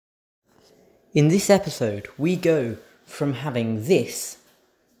In this episode, we go from having this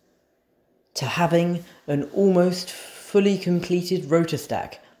to having an almost fully completed rotor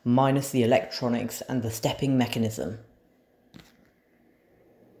stack, minus the electronics and the stepping mechanism.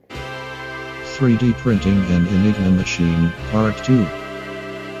 3D Printing and Enigma Machine, Part 2.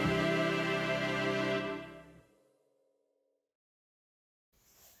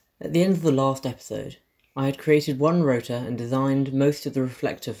 At the end of the last episode, I had created one rotor and designed most of the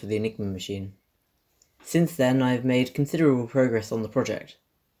reflector for the Enigma machine. Since then, I have made considerable progress on the project.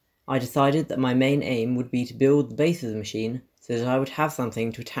 I decided that my main aim would be to build the base of the machine so that I would have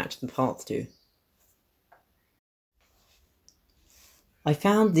something to attach the parts to. I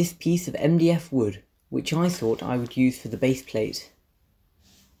found this piece of MDF wood, which I thought I would use for the base plate.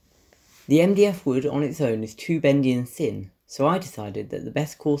 The MDF wood on its own is too bendy and thin, so I decided that the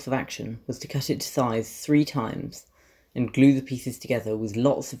best course of action was to cut it to size 3 times and glue the pieces together with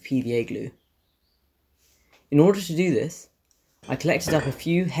lots of PVA glue. In order to do this, I collected up a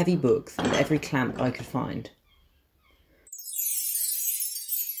few heavy books and every clamp I could find.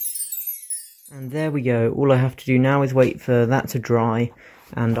 And there we go. All I have to do now is wait for that to dry,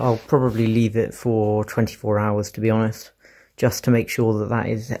 and I'll probably leave it for 24 hours to be honest, just to make sure that that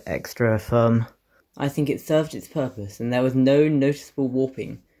is extra firm. I think it served its purpose and there was no noticeable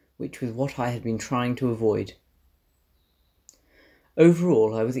warping, which was what I had been trying to avoid.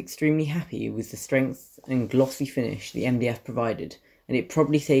 Overall, I was extremely happy with the strength and glossy finish the MDF provided, and it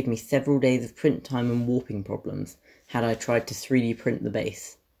probably saved me several days of print time and warping problems had I tried to 3D print the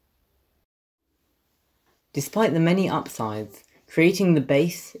base. Despite the many upsides, creating the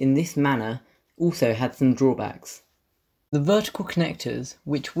base in this manner also had some drawbacks. The vertical connectors,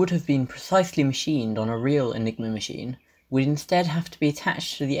 which would have been precisely machined on a real Enigma machine, would instead have to be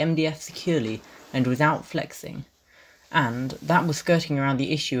attached to the MDF securely and without flexing. And that was skirting around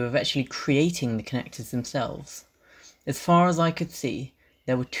the issue of actually creating the connectors themselves. As far as I could see,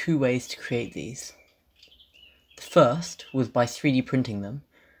 there were 2 ways to create these. The first was by 3D printing them,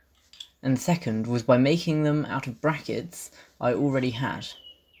 and the second was by making them out of brackets I already had.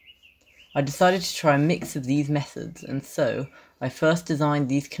 I decided to try a mix of these methods, and so I first designed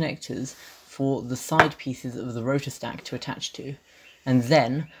these connectors for the side pieces of the rotor stack to attach to, and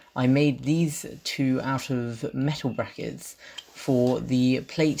then I made these 2 out of metal brackets for the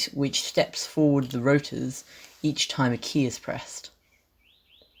plate which steps forward the rotors each time a key is pressed.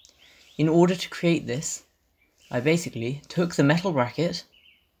 In order to create this, I basically took the metal bracket,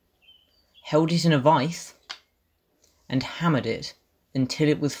 held it in a vise, and hammered it until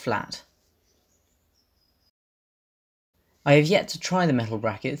it was flat. I have yet to try the metal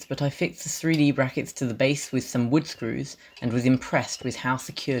brackets, but I fixed the 3D brackets to the base with some wood screws and was impressed with how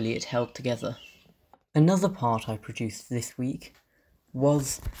securely it held together. Another part I produced this week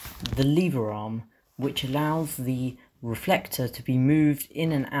was the lever arm, which allows the reflector to be moved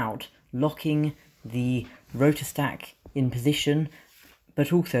in and out, locking the rotor stack in position,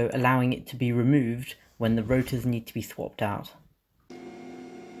 but also allowing it to be removed when the rotors need to be swapped out.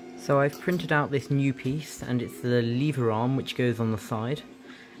 So I've printed out this new piece, and it's the lever arm which goes on the side,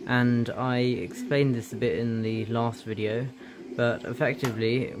 and I explained this a bit in the last video, but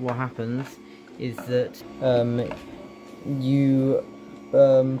effectively what happens is that you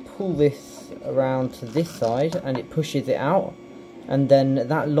pull this around to this side and it pushes it out, and then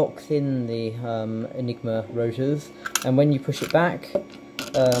that locks in the Enigma rotors, and when you push it back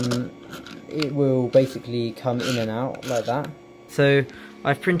it will basically come in and out like that. So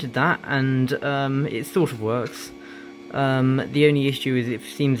I've printed that, and it sort of works. The only issue is it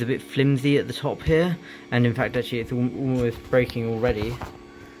seems a bit flimsy at the top here, and in fact actually it's almost breaking already.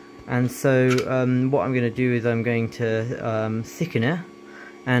 And so what I'm going to do is I'm going to thicken it,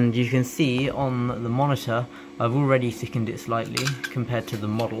 and you can see on the monitor I've already thickened it slightly compared to the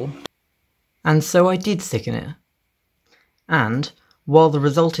model. And so I did thicken it, and while the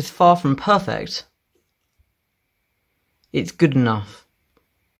result is far from perfect, it's good enough.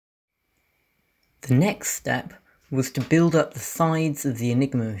 The next step was to build up the sides of the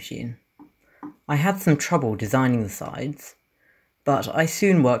Enigma machine. I had some trouble designing the sides, but I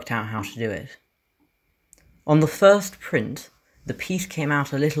soon worked out how to do it. On the first print, the piece came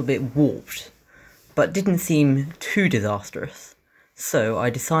out a little bit warped, but didn't seem too disastrous, so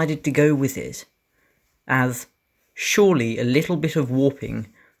I decided to go with it, as surely a little bit of warping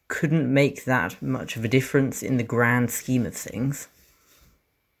couldn't make that much of a difference in the grand scheme of things.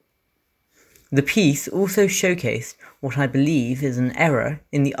 The piece also showcased what I believe is an error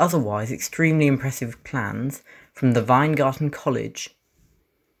in the otherwise extremely impressive plans from the Weingarten College.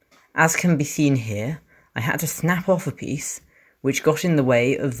 As can be seen here, I had to snap off a piece which got in the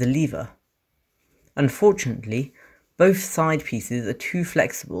way of the lever. Unfortunately, both side pieces are too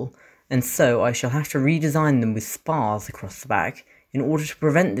flexible, and so I shall have to redesign them with spars across the back in order to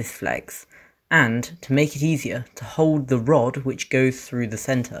prevent this flex, and to make it easier to hold the rod which goes through the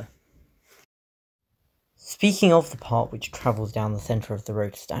centre. Speaking of the part which travels down the centre of the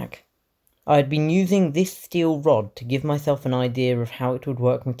rotor stack, I had been using this steel rod to give myself an idea of how it would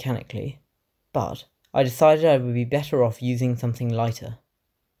work mechanically, but I decided I would be better off using something lighter.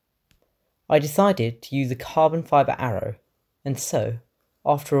 I decided to use a carbon fibre arrow, and so,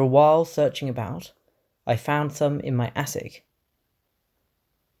 after a while searching about, I found some in my attic.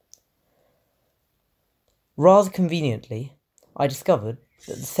 Rather conveniently, I discovered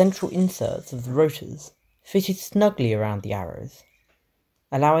that the central inserts of the rotors fitted snugly around the arrows,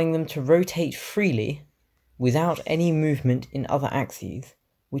 allowing them to rotate freely without any movement in other axes,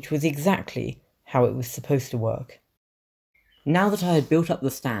 which was exactly how it was supposed to work. Now that I had built up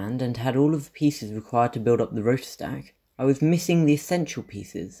the stand and had all of the pieces required to build up the rotor stack, I was missing the essential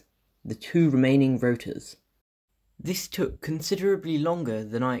pieces, the two remaining rotors. This took considerably longer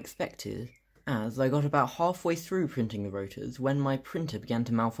than I expected, as I got about halfway through printing the rotors when my printer began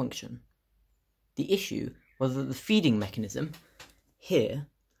to malfunction. The issue was that the feeding mechanism, here,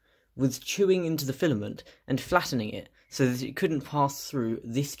 was chewing into the filament and flattening it so that it couldn't pass through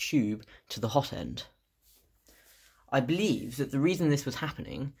this tube to the hot end. I believe that the reason this was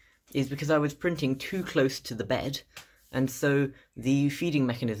happening is because I was printing too close to the bed, and so the feeding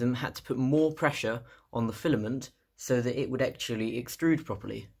mechanism had to put more pressure on the filament so that it would actually extrude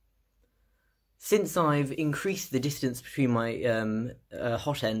properly. Since I've increased the distance between my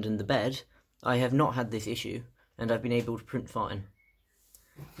hot end and the bed, I have not had this issue, and I've been able to print fine.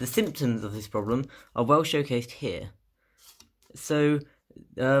 The symptoms of this problem are well showcased here. So,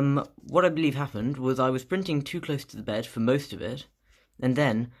 what I believe happened was I was printing too close to the bed for most of it, and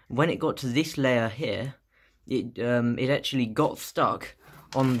then, when it got to this layer here, it actually got stuck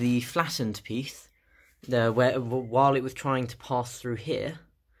on the flattened piece, while it was trying to pass through here,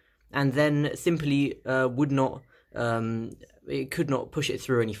 and then simply it could not push it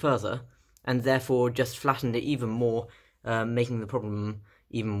through any further, and therefore just flattened it even more, making the problem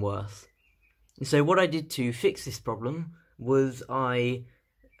even worse. So what I did to fix this problem was I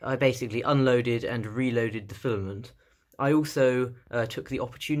basically unloaded and reloaded the filament. I also took the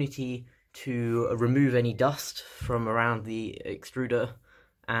opportunity to remove any dust from around the extruder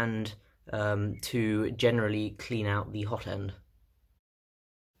and to generally clean out the hot end.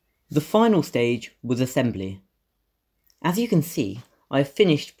 The final stage was assembly. As you can see, I have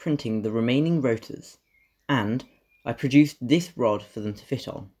finished printing the remaining rotors, and I produced this rod for them to fit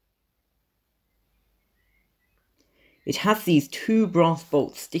on. It has these two brass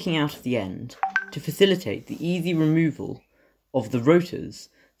bolts sticking out of the end to facilitate the easy removal of the rotors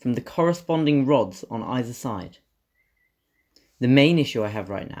from the corresponding rods on either side. The main issue I have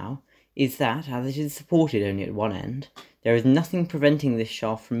right now is that, as it is supported only at one end, there is nothing preventing this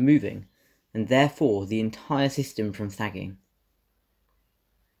shaft from moving, and therefore the entire system from sagging.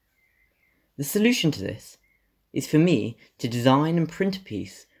 The solution to this is for me to design and print a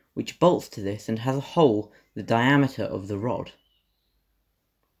piece which bolts to this and has a hole the diameter of the rod.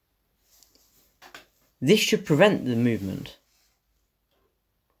 This should prevent the movement.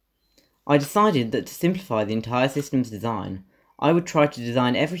 I decided that to simplify the entire system's design, I would try to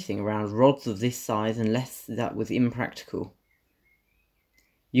design everything around rods of this size unless that was impractical.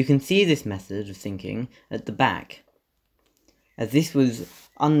 You can see this method of thinking at the back, as this was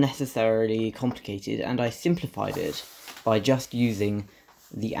unnecessarily complicated and I simplified it by just using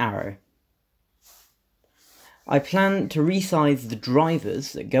the arrow. I plan to resize the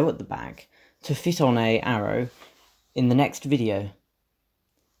drivers that go at the back to fit on an arrow in the next video.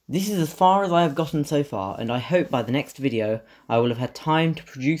 This is as far as I have gotten so far, and I hope by the next video I will have had time to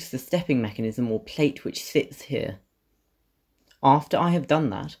produce the stepping mechanism or plate which sits here. After I have done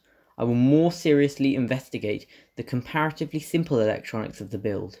that, I will more seriously investigate the comparatively simple electronics of the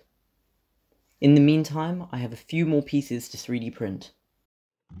build. In the meantime, I have a few more pieces to 3D print.